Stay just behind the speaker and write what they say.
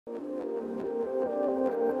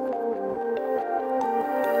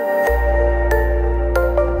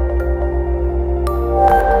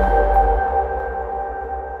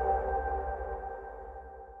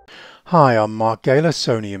Hi, I'm Mark Gaylor,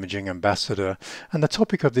 Sony Imaging Ambassador, and the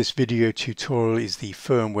topic of this video tutorial is the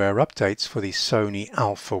firmware updates for the Sony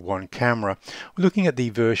A1 camera. We're looking at the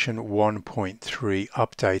version 1.3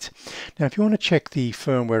 update. Now, if you want to check the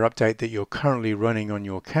firmware update that you're currently running on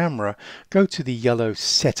your camera, go to the yellow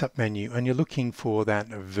setup menu and you're looking for that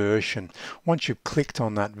version. Once you've clicked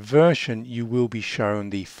on that version, you will be shown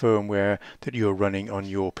the firmware that you're running on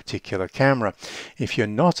your particular camera. If you're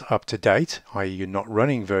not up to date, i.e. you're not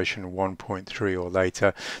running version 1.3 or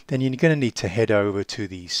later, then you're going to need to head over to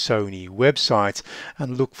the Sony website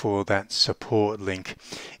and look for that support link.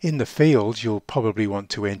 In the fields, you'll probably want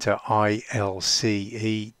to enter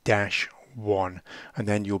ILCE-1 and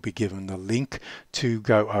then you'll be given the link to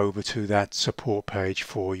go over to that support page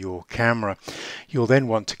for your camera. You'll then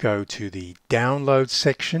want to go to the download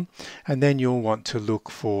section and then you'll want to look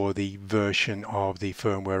for the version of the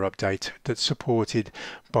firmware update that's supported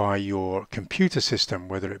by your computer system,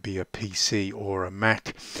 whether it be a PC or a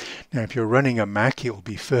Mac. Now, if you're running a Mac, it will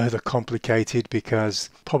be further complicated because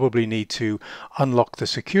you probably need to unlock the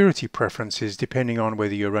security preferences depending on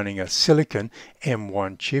whether you're running a Silicon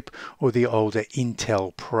M1 chip or the older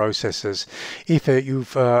Intel processors. If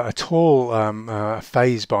you've at all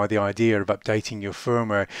fazed by the idea of updating your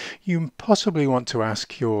firmware, you possibly want to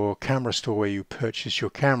ask your camera store where you purchase your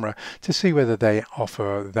camera to see whether they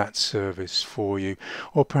offer that service for you,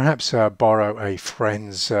 or perhaps borrow a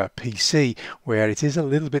friend's PC where it is a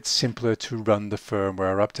little bit simpler to run the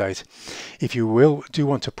firmware update. If you do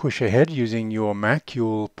want to push ahead using your Mac,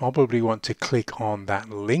 you'll probably want to click on that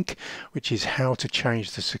link, which is how to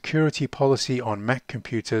change the security policy on Mac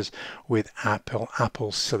computers with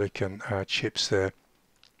Apple Silicon chips there.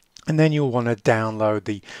 And then you'll want to download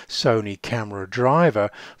the Sony camera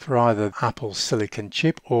driver for either Apple Silicon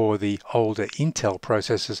chip or the older Intel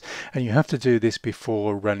processors, and you have to do this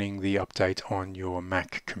before running the update on your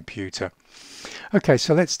Mac computer. Okay,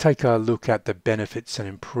 so let's take a look at the benefits and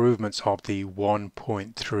improvements of the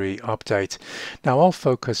 1.3 update. Now, I'll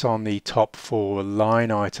focus on the top 4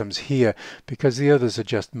 line items here because the others are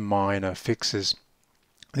just minor fixes.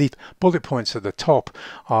 The bullet points at the top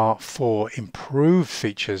are 4 improved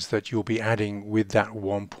features that you'll be adding with that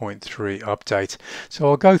 1.3 update. So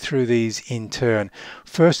I'll go through these in turn.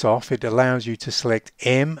 First off, it allows you to select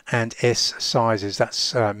M and S sizes.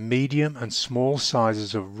 That's medium and small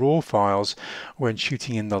sizes of RAW files when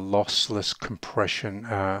shooting in the lossless compression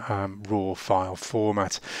RAW file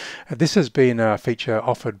format. This has been a feature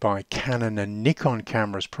offered by Canon and Nikon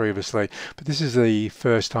cameras previously, but this is the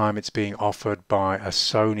first time it's being offered by a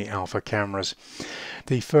Sony Alpha cameras.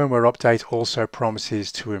 The firmware update also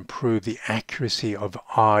promises to improve the accuracy of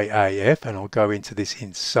IAF, and I'll go into this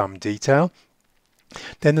in some detail.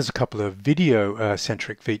 Then there's a couple of video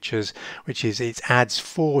centric features, which is it adds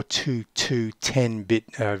 422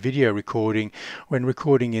 10-bit video recording when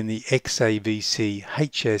recording in the XAVC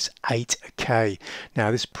HS8K. Now,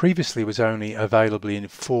 this previously was only available in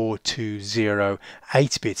 420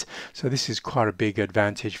 8-bit, so this is quite a big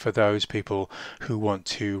advantage for those people who want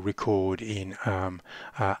to record in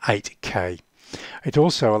 8K. It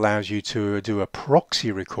also allows you to do a proxy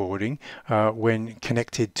recording when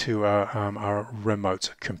connected to a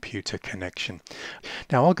remote computer connection.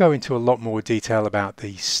 Now, I'll go into a lot more detail about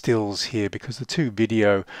the stills here because the 2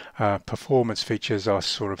 video performance features are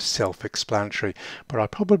sort of self-explanatory, but I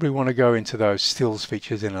probably want to go into those stills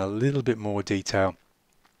features in a little bit more detail.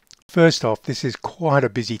 First off, this is quite a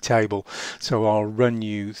busy table, so I'll run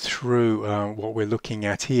you through what we're looking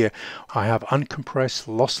at here. I have uncompressed,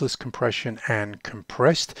 lossless compression and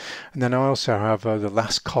compressed, and then I also have the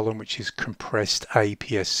last column, which is compressed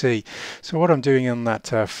APS-C. So what I'm doing on that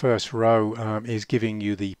first row is giving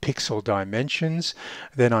you the pixel dimensions,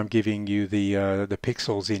 then I'm giving you the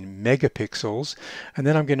pixels in megapixels, and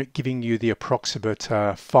then I'm giving you the approximate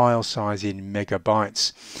file size in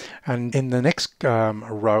megabytes. And in the next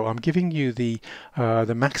row, I'm giving you the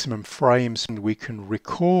maximum frames we can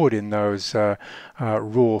record in those raw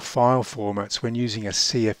file formats when using a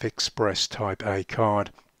CF Express Type A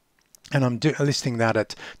card. And I'm listing that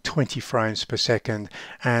at 20 frames per second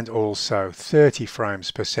and also 30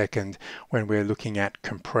 frames per second when we're looking at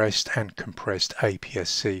compressed and compressed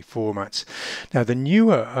APS-C formats. Now, the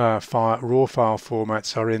newer raw file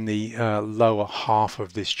formats are in the lower half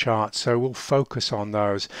of this chart, so we'll focus on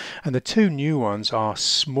those. And the 2 new ones are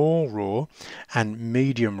small raw and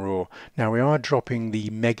medium raw. Now, we are dropping the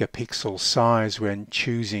megapixel size when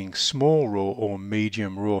choosing small raw or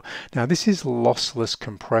medium raw. Now, this is lossless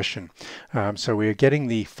compression. So we're getting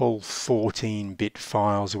the full 14-bit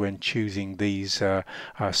files when choosing these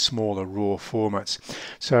smaller RAW formats.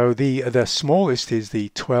 So the smallest is the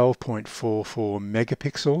 12.44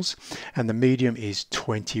 megapixels, and the medium is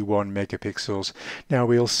 21 megapixels. Now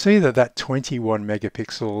we'll see that that 21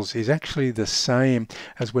 megapixels is actually the same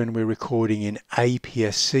as when we're recording in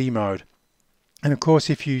APS-C mode. And of course,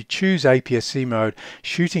 if you choose APS-C mode,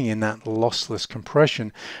 shooting in that lossless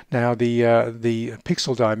compression, now the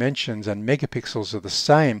pixel dimensions and megapixels are the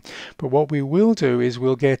same, but what we will do is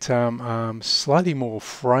we'll get slightly more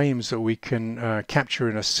frames that we can capture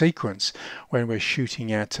in a sequence when we're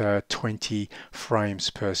shooting at 20 frames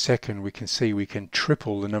per second. We can see we can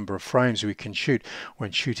triple the number of frames we can shoot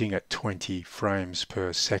when shooting at 20 frames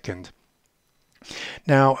per second.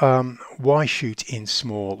 Now, why shoot in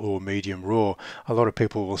small or medium RAW? A lot of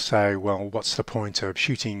people will say, well, what's the point of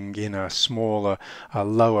shooting in a smaller,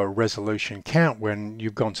 lower resolution count when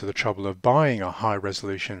you've gone to the trouble of buying a high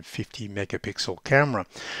resolution 50 megapixel camera?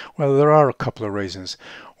 Well, there are a couple of reasons.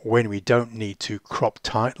 When we don't need to crop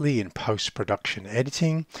tightly in post-production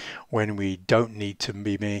editing, when we don't need to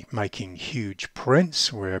be making huge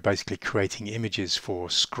prints, we're basically creating images for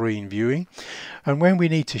screen viewing, and when we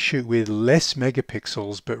need to shoot with less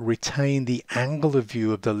megapixels but retain the angle of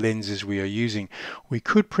view of the lenses we are using. We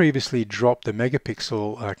could previously drop the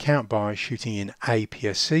megapixel count by shooting in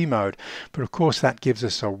APS-C mode, but of course that gives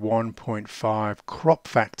us a 1.5 crop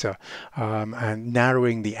factor and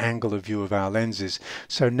narrowing the angle of view of our lenses.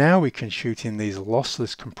 So now we can shoot in these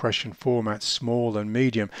lossless compression formats, small and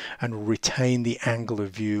medium, and retain the angle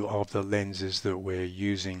of view of the lenses that we're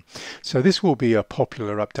using. So this will be a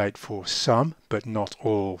popular update for some, but not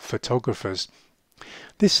all photographers.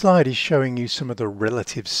 This slide is showing you some of the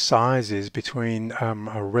relative sizes between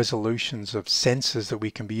resolutions of sensors that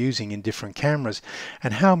we can be using in different cameras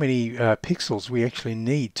and how many pixels we actually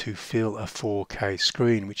need to fill a 4K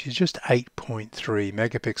screen, which is just 8.3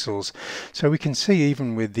 megapixels. So we can see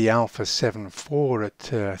even with the Alpha 7 IV at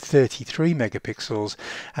 33 megapixels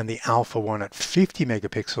and the Alpha 1 at 50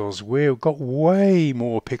 megapixels, we've got way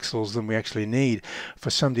more pixels than we actually need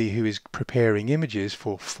for somebody who is preparing images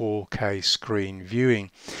for 4K screen viewing.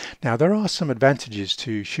 Now there are some advantages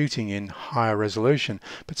to shooting in higher resolution,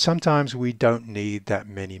 but sometimes we don't need that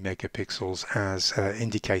many megapixels as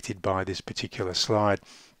indicated by this particular slide.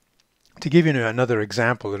 To give you another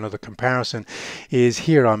example, another comparison, is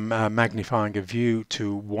here I'm magnifying a view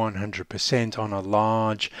to 100% on a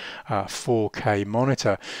large 4K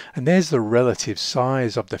monitor, and there's the relative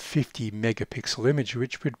size of the 50 megapixel image,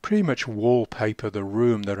 which would pretty much wallpaper the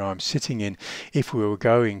room that I'm sitting in if we were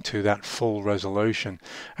going to that full resolution.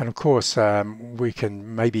 And of course we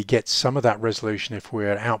can maybe get some of that resolution if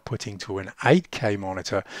we're outputting to an 8K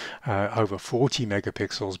monitor over 40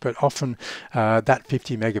 megapixels, but often that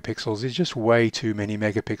 50 megapixels is just way too many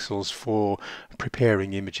megapixels for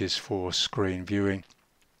preparing images for screen viewing.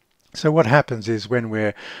 So what happens is when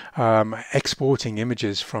we're exporting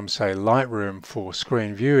images from, say, Lightroom for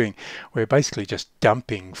screen viewing, we're basically just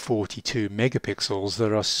dumping 42 megapixels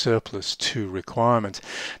that are surplus to requirement.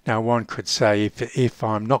 Now one could say, if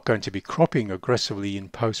I'm not going to be cropping aggressively in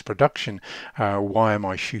post-production, why am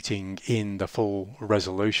I shooting in the full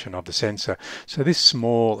resolution of the sensor? So this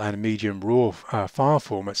small and medium RAW file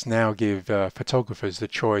formats now give photographers the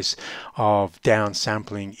choice of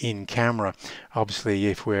downsampling in camera. Obviously,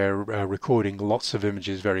 if we're recording lots of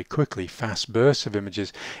images very quickly, fast bursts of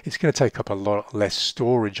images, it's going to take up a lot less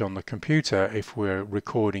storage on the computer if we're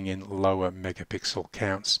recording in lower megapixel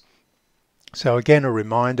counts. So again, a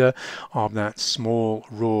reminder of that small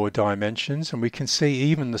RAW dimensions, and we can see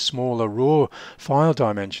even the smaller RAW file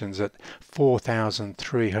dimensions at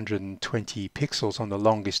 4,320 pixels on the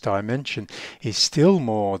longest dimension is still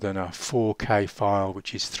more than a 4K file,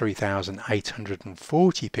 which is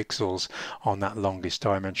 3,840 pixels on that longest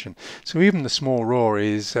dimension. So even the small RAW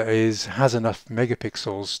has enough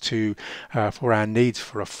megapixels to for our needs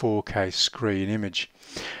for a 4K screen image.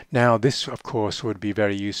 Now this of course would be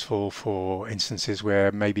very useful for instances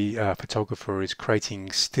where maybe a photographer is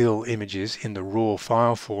creating still images in the RAW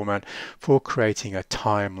file format for creating a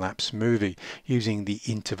time-lapse movie using the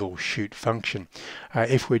interval shoot function.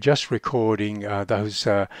 If we're just recording those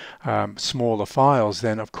smaller files,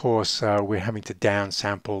 then of course we're having to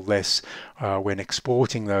downsample less when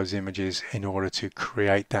exporting those images in order to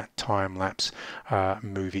create that time-lapse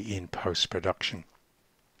movie in post-production.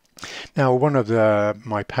 Now, one of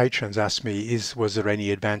my patrons asked me, was there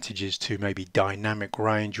any advantages to maybe dynamic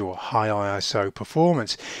range or high ISO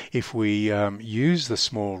performance if we use the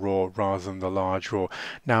small RAW rather than the large RAW?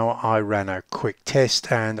 Now, I ran a quick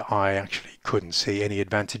test and I actually couldn't see any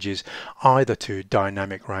advantages either to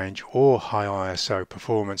dynamic range or high ISO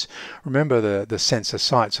performance. Remember, the sensor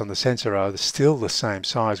sights on the sensor are still the same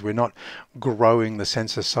size. We're not growing the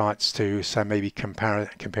sensor sights to, say, maybe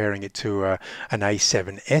comparing it to an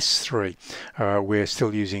A7S III. We're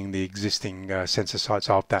still using the existing sensor sights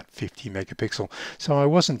of that 50 megapixel. So I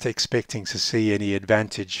wasn't expecting to see any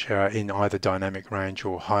advantage in either dynamic range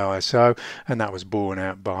or high ISO, and that was borne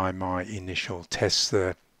out by my initial tests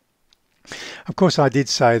there. Of course, I did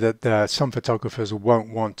say that some photographers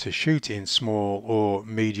won't want to shoot in small or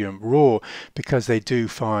medium RAW because they do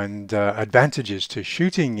find advantages to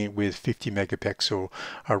shooting it with 50 megapixel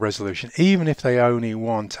resolution, even if they only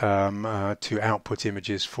want to output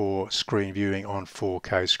images for screen viewing on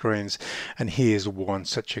 4K screens. And here's one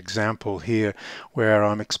such example here where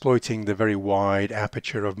I'm exploiting the very wide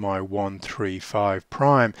aperture of my 135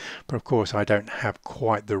 prime, but of course I don't have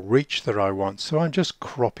quite the reach that I want, so I'm just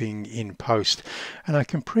cropping in post, and I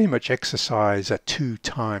can pretty much exercise a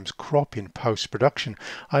 2x crop in post-production.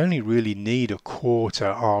 I only really need a quarter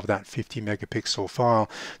of that 50 megapixel file,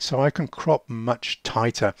 so I can crop much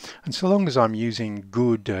tighter, and so long as I'm using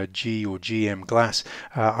good G or GM glass,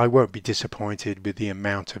 I won't be disappointed with the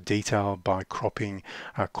amount of detail by cropping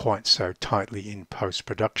quite so tightly in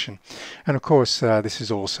post-production. And of course this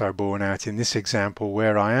is also borne out in this example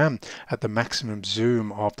where I am at the maximum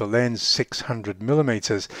zoom of the lens, 600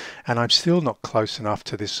 millimeters, and I'm still not close enough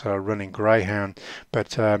to this running greyhound,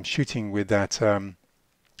 but shooting with that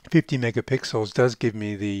 50 megapixels does give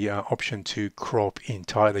me the option to crop in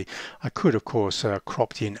tightly. I could of course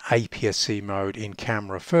cropped in APS-C mode in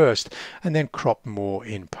camera first and then crop more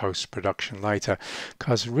in post-production later,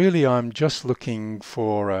 because really I'm just looking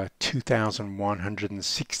for a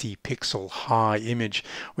 2160 pixel high image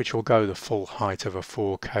which will go the full height of a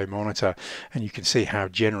 4K monitor, and you can see how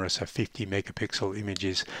generous a 50 megapixel image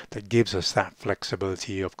is that gives us that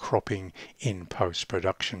flexibility of cropping in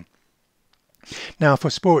post-production. Now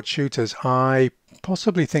for sports shooters, I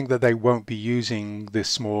possibly think that they won't be using the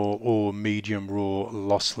small or medium RAW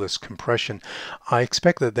lossless compression. I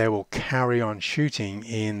expect that they will carry on shooting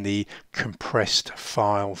in the compressed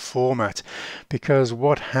file format, because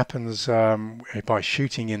what happens by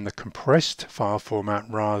shooting in the compressed file format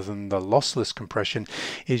rather than the lossless compression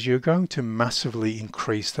is you're going to massively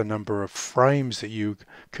increase the number of frames that you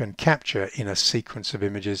can capture in a sequence of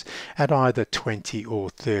images at either 20 or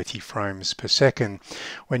 30 frames per second.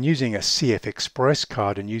 When using a CF Express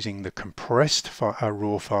card and using the compressed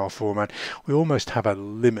RAW file format, we almost have a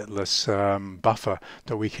limitless buffer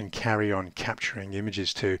that we can carry on capturing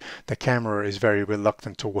images to. The camera is very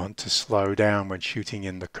reluctant to want to slow down when shooting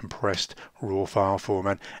in the compressed RAW file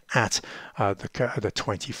format at the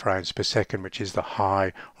 20 frames per second, which is the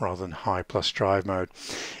high rather than high plus drive mode.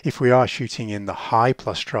 If we are shooting in the high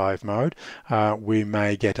plus drive mode, we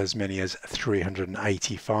may get as many as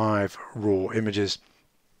 385 raw images.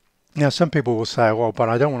 Now some people will say, well, but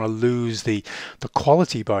I don't want to lose the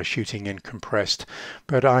quality by shooting in compressed.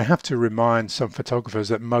 But I have to remind some photographers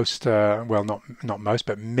that most, well, not most,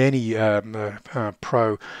 but many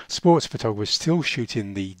pro sports photographers still shoot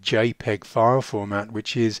in the JPEG file format,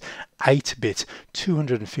 which is 8-bit,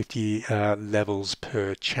 250 levels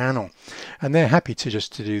per channel, and they're happy to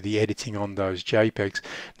just to do the editing on those JPEGs.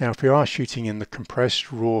 Now if we are shooting in the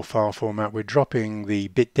compressed RAW file format, we're dropping the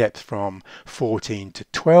bit depth from 14 to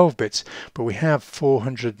 12 bits, but we have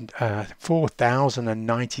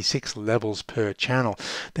 4,096 levels per channel.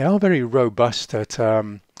 They are very robust at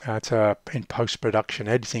in post-production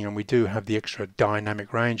editing, and we do have the extra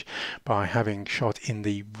dynamic range by having shot in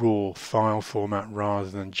the raw file format rather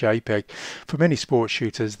than JPEG. For many sports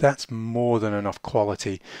shooters, that's more than enough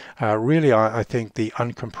quality. Really, I think the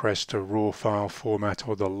uncompressed raw file format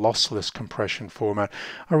or the lossless compression format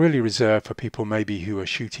are really reserved for people maybe who are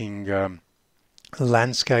shooting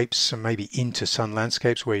landscapes, and maybe into sun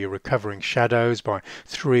landscapes where you're recovering shadows by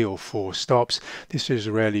 3 or 4 stops. This is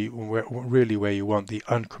really where you want the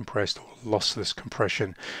uncompressed or lossless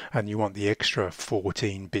compression, and you want the extra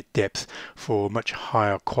 14-bit depth for much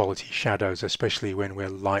higher quality shadows, especially when we're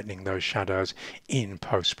lightening those shadows in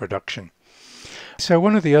post-production. So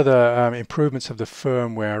one of the other improvements of the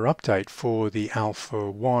firmware update for the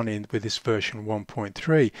Alpha 1 with this version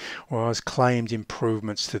 1.3 was claimed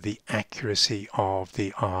improvements to the accuracy of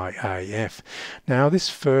the IAF. Now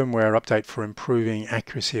this firmware update for improving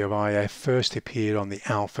accuracy of IAF first appeared on the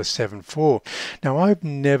Alpha 7.4. Now I've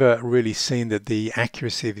never really seen that the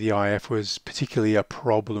accuracy of the IAF was particularly a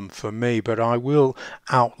problem for me, but I will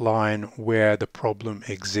outline where the problem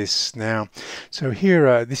exists now. So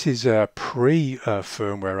here this is a pre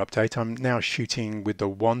firmware update. I'm now shooting with the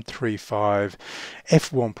 135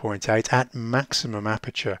 f1.8 at maximum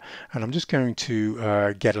aperture, and I'm just going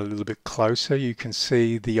to get a little bit closer. You can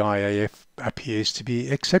see the IAF appears to be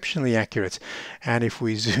exceptionally accurate, and if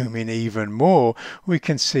we zoom in even more, we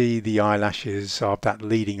can see the eyelashes of that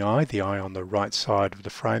leading eye, the eye on the right side of the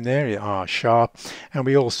frame there, are sharp, and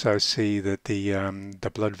we also see that the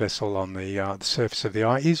blood vessel on the surface of the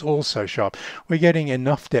eye is also sharp. We're getting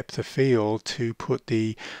enough depth of field to put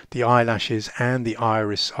the eyelashes and the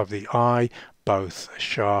iris of the eye both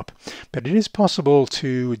sharp, but it is possible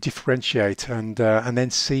to differentiate and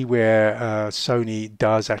then see where Sony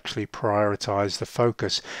does actually prioritize the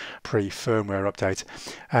focus pre-firmware update.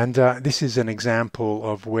 And this is an example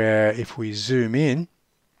of where, if we zoom in,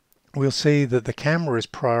 we'll see that the camera is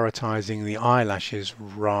prioritizing the eyelashes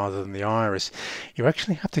rather than the iris. You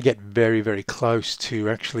actually have to get very, very close to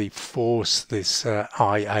actually force this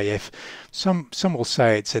IAF. Some will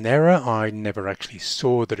say it's an error. I never actually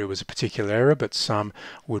saw that it was a particular error, but some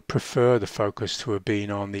would prefer the focus to have been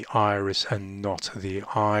on the iris and not the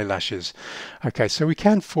eyelashes. Okay, so we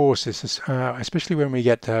can force this, especially when we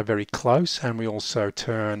get very close, and we also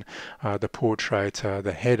turn the portrait,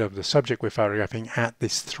 the head of the subject we're photographing, at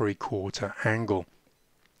this 3/4 angle.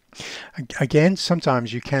 Again,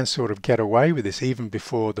 sometimes you can sort of get away with this even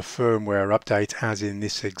before the firmware update, as in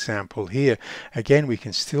this example here. Again, we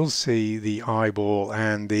can still see the eyeball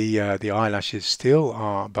and the eyelashes still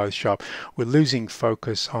are both sharp. We're losing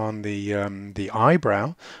focus on the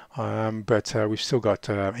eyebrow, but we've still got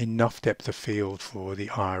enough depth of field for the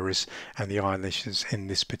iris and the eyelashes in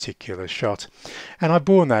this particular shot. And I've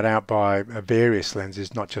borne that out by various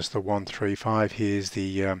lenses, not just the 135. Here's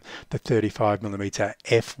the 35mm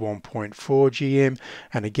f1.4 GM,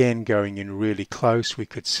 and again, going in really close, we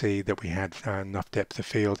could see that we had enough depth of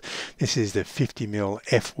field. This is the 50mm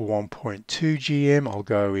f1.2 GM. I'll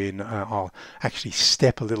go in, I'll actually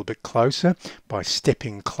step a little bit closer. By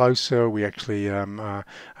stepping closer, we actually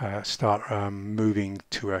start moving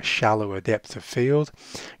to a shallower depth of field.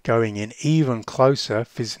 Going in even closer,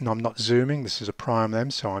 I'm not zooming, this is a prime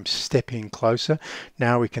lens, so I'm stepping closer.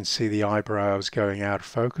 Now we can see the eyebrows going out of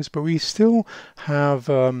focus, but we still have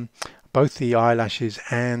both the eyelashes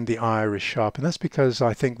and the iris sharp, and that's because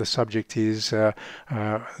I think the subject is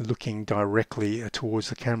looking directly towards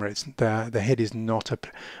the camera. It's the head is not at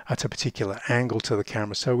a particular angle to the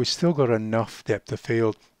camera, so we've still got enough depth of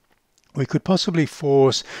field. We could possibly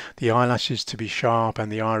force the eyelashes to be sharp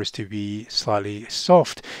and the iris to be slightly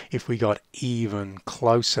soft if we got even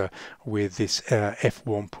closer with this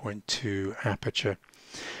f1.2 aperture.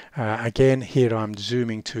 Again, here I'm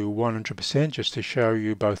zooming to 100% just to show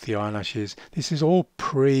you both the eyelashes. This is all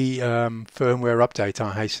pre-firmware update,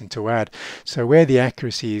 I hasten to add. So where the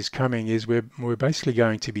accuracy is coming is we're basically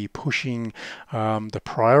going to be pushing the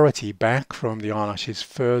priority back from the eyelashes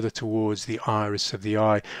further towards the iris of the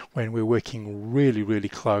eye when we're working really, really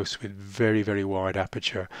close with very, very wide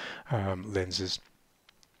aperture lenses.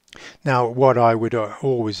 Now, what I would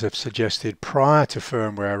always have suggested prior to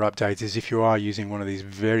firmware update is, if you are using one of these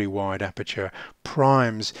very wide aperture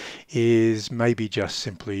primes, is maybe just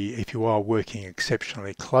simply, if you are working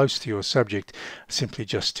exceptionally close to your subject, simply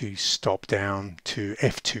just to stop down to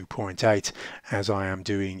f2.8, as I am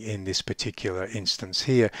doing in this particular instance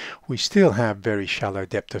here. We still have very shallow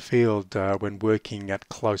depth of field when working at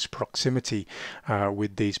close proximity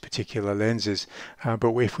with these particular lenses,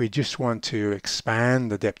 but if we just want to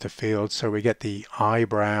expand the depth of field so we get the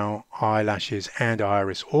eyebrow, eyelashes and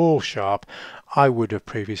iris all sharp, I would have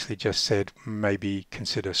previously just said maybe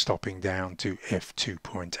consider stopping down to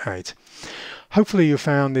f2.8. Hopefully you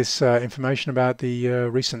found this information about the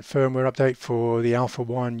recent firmware update for the Alpha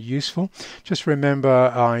 1 useful. Just remember,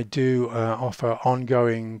 I do offer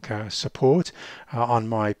ongoing support on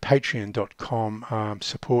my patreon.com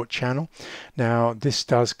support channel. Now, this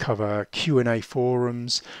does cover Q&A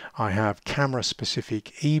forums. I have camera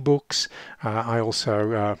specific ebooks. I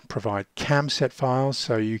also provide cam set files,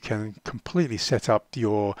 so you can completely set up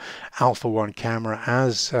your Alpha 1 camera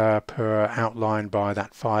as per outlined by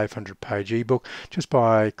that 500-page ebook, just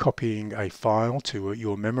by copying a file to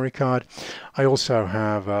your memory card. I also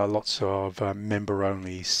have lots of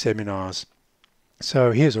member-only seminars.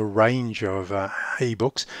 So here's a range of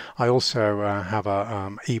ebooks. I also have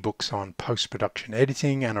ebooks on post-production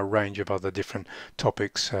editing and a range of other different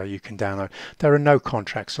topics you can download. There are no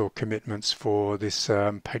contracts or commitments for this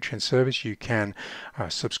Patreon service. You can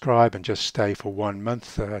subscribe and just stay for 1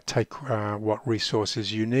 month, take what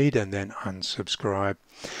resources you need and then unsubscribe.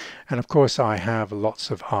 And of course I have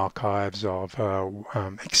lots of archives of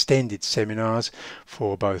extended seminars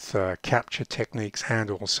for both capture techniques and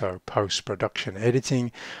also post-production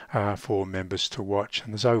editing for members to watch,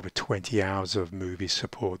 and there's over 20 hours of movie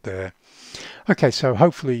support there. Okay, so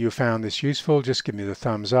hopefully you found this useful. Just give me the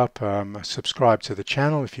thumbs up, subscribe to the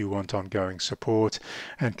channel if you want ongoing support,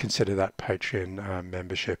 and consider that Patreon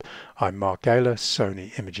membership. I'm Mark Gaylor,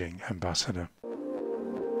 Sony Imaging Ambassador.